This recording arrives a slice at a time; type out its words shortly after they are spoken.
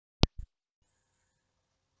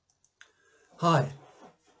Hi,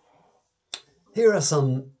 here are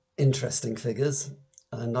some interesting figures,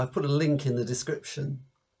 and I've put a link in the description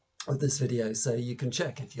of this video so you can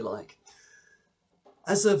check if you like.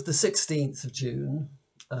 As of the 16th of June,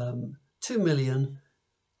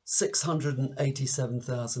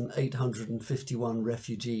 2,687,851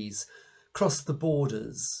 refugees crossed the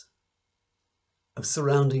borders of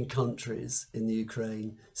surrounding countries in the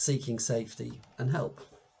Ukraine seeking safety and help.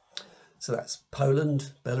 So that's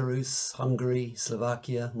Poland, Belarus, Hungary,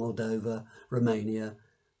 Slovakia, Moldova, Romania.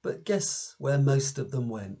 But guess where most of them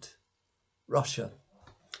went? Russia.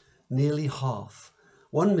 Nearly half.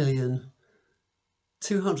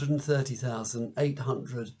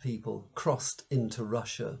 1,230,800 people crossed into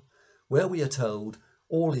Russia, where we are told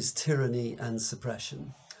all is tyranny and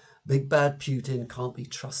suppression. Big bad Putin can't be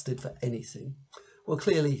trusted for anything. Well,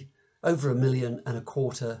 clearly over 1.25 million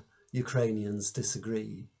Ukrainians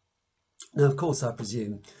disagree. Now, of course, I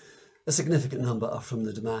presume a significant number are from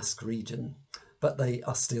the Donetsk region, but they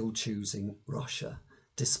are still choosing Russia,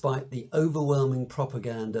 despite the overwhelming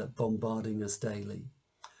propaganda bombarding us daily.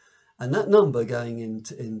 And that number going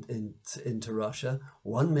into Russia,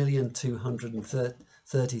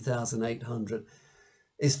 1,230,800,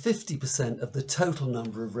 is 50% of the total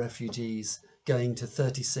number of refugees going to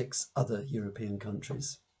 36 other European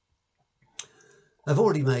countries. I've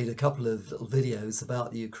already made a couple of little videos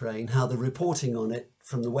about the Ukraine, how the reporting on it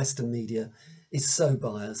from the Western media is so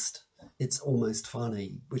biased, it's almost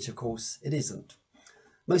funny, which of course it isn't.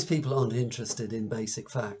 Most people aren't interested in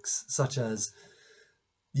basic facts, such as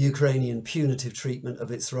the Ukrainian punitive treatment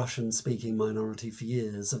of its Russian-speaking minority for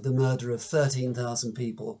years, of the murder of 13,000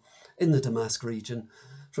 people in the Donetsk region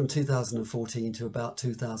from 2014 to about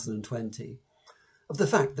 2020. Of the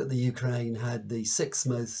fact that the Ukraine had the 6th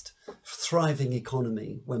most thriving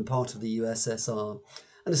economy when part of the USSR,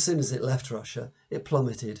 and as soon as it left Russia, it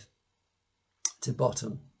plummeted to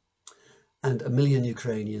bottom. And 1 million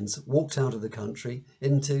Ukrainians walked out of the country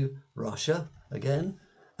into Russia again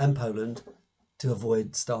and Poland to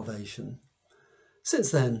avoid starvation.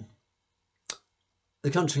 Since then,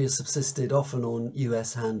 the country has subsisted often on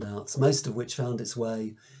US handouts, most of which found its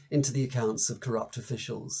way into the accounts of corrupt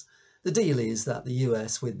officials. The deal is that the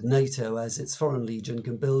US, with NATO as its foreign legion,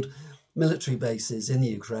 can build military bases in the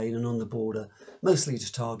Ukraine and on the border, mostly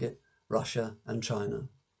to target Russia and China.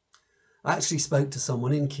 I actually spoke to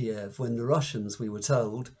someone in Kiev when the Russians, we were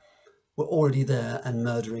told, were already there and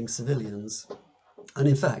murdering civilians. And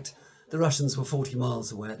in fact, the Russians were 40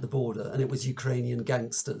 miles away at the border, and it was Ukrainian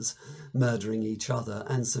gangsters murdering each other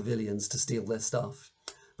and civilians to steal their stuff.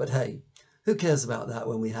 But hey, who cares about that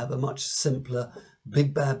when we have a much simpler,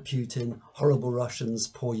 big bad Putin, horrible Russians,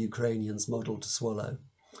 poor Ukrainians model to swallow?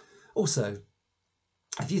 Also,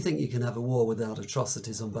 if you think you can have a war without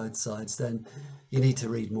atrocities on both sides, then you need to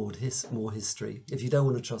read more history. If you don't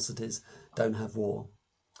want atrocities, don't have war.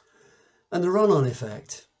 And the run-on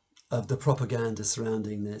effect of the propaganda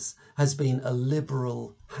surrounding this has been a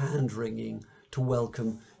liberal hand-wringing to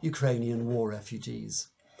welcome Ukrainian war refugees.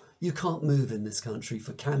 You can't move in this country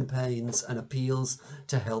for campaigns and appeals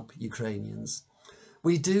to help Ukrainians.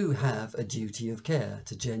 We do have a duty of care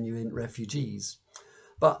to genuine refugees,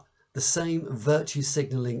 but the same virtue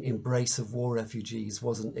signalling embrace of war refugees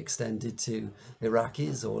wasn't extended to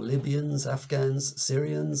Iraqis or Libyans, Afghans,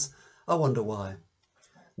 Syrians. I wonder why.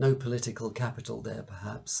 No political capital there,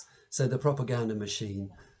 perhaps, so the propaganda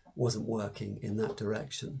machine wasn't working in that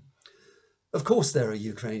direction. Of course there are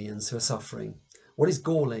Ukrainians who are suffering. What is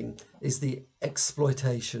galling is the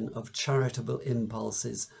exploitation of charitable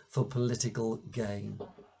impulses for political gain.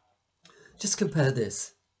 Just compare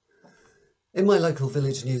this. In my local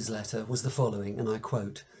village newsletter was the following, and I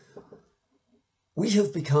quote, "We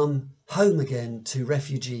have become home again to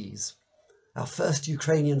refugees. Our first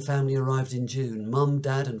Ukrainian family arrived in June, mum,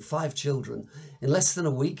 dad and 5 children. In less than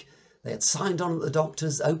a week, they had signed on at the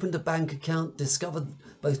doctor's, opened a bank account, discovered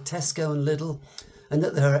both Tesco and Lidl, and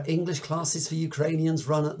that there are English classes for Ukrainians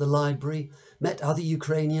run at the library, met other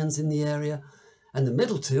Ukrainians in the area, and the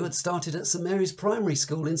middle 2 had started at St Mary's Primary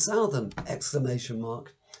School in Southam!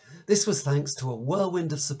 This was thanks to a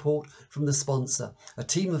whirlwind of support from the sponsor, a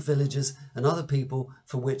team of villagers and other people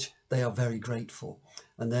for which they are very grateful."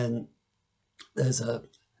 And then there's the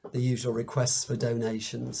usual requests for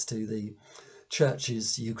donations to the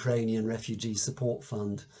Church's Ukrainian Refugee Support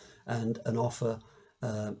Fund and an offer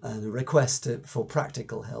and a request for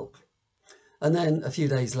practical help. And then a few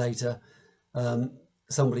days later,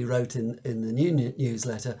 somebody wrote in the new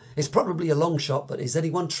newsletter, "It's probably a long shot, but is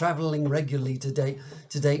anyone travelling regularly to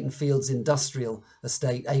Dayton Fields Industrial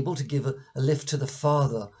Estate able to give a lift to the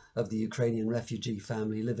father of the Ukrainian refugee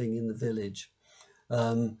family living in the village?"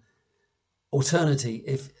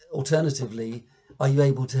 Alternatively, are you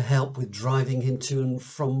able to help with driving him to and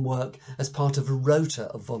from work as part of a rota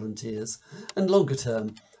of volunteers? And longer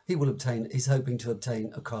term, he's hoping to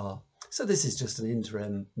obtain a car. So this is just an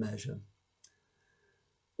interim measure.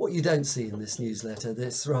 What you don't see in this newsletter,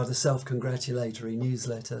 this rather self-congratulatory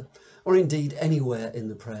newsletter, or indeed anywhere in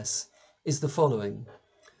the press, is the following.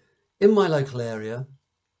 In my local area,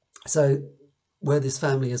 so where this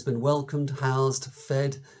family has been welcomed, housed,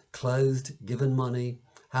 fed, clothed, given money,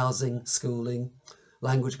 housing, schooling,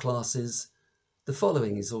 language classes, the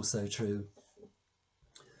following is also true.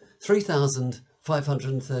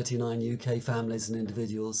 3,539 UK families and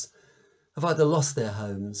individuals have either lost their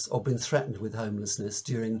homes or been threatened with homelessness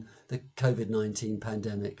during the COVID-19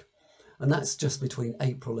 pandemic. And that's just between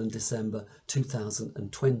April and December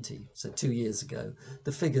 2020, so 2 years ago.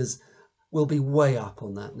 The figures will be way up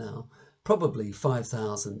on that now. Probably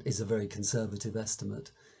 5,000 is a very conservative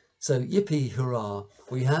estimate. So yippee hurrah,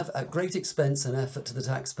 we have, at great expense and effort to the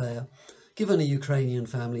taxpayer, given a Ukrainian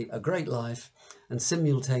family a great life and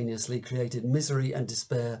simultaneously created misery and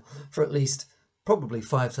despair for at least probably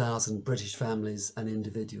 5,000 British families and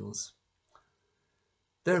individuals.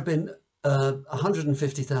 There have been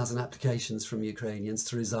 150,000 applications from Ukrainians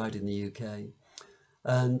to reside in the UK.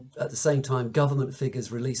 And at the same time, government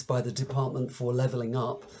figures released by the Department for Levelling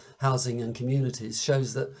Up, Housing and Communities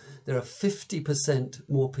shows that there are 50%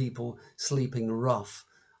 more people sleeping rough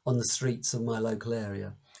on the streets of my local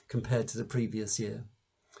area compared to the previous year.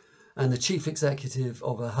 And the chief executive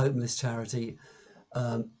of a homeless charity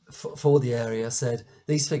for the area said,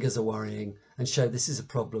 these figures are worrying and show this is a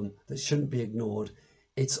problem that shouldn't be ignored.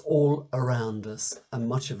 It's all around us and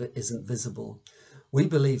much of it isn't visible. We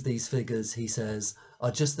believe these figures, he says,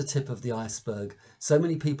 are just the tip of the iceberg. So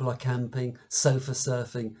many people are camping, sofa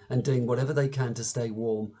surfing and doing whatever they can to stay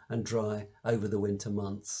warm and dry over the winter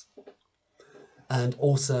months. And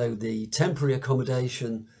also the temporary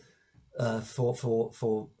accommodation for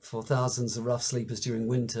thousands of rough sleepers during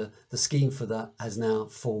winter, the scheme for that has now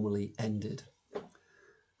formally ended.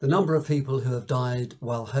 The number of people who have died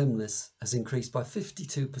while homeless has increased by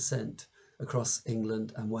 52% across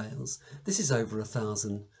England and Wales. This is over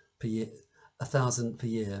 1,000 per year. 1,000 per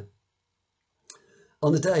year.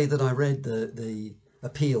 On the day that I read the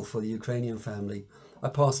appeal for the Ukrainian family, I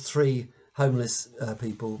passed 3 homeless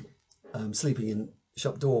people sleeping in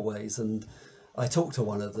shop doorways, and I talked to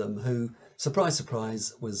one of them who, surprise,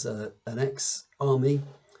 surprise, was an ex-army,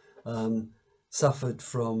 suffered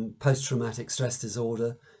from post-traumatic stress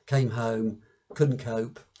disorder, came home, couldn't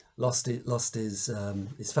cope, lost his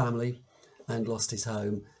family and lost his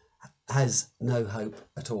home, has no hope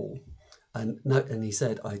at all. And he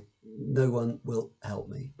said, no one will help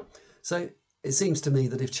me. So it seems to me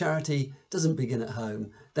that if charity doesn't begin at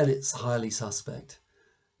home, then it's highly suspect.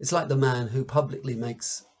 It's like the man who publicly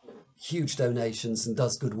makes huge donations and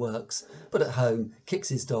does good works, but at home kicks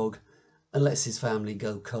his dog and lets his family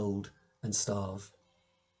go cold and starve.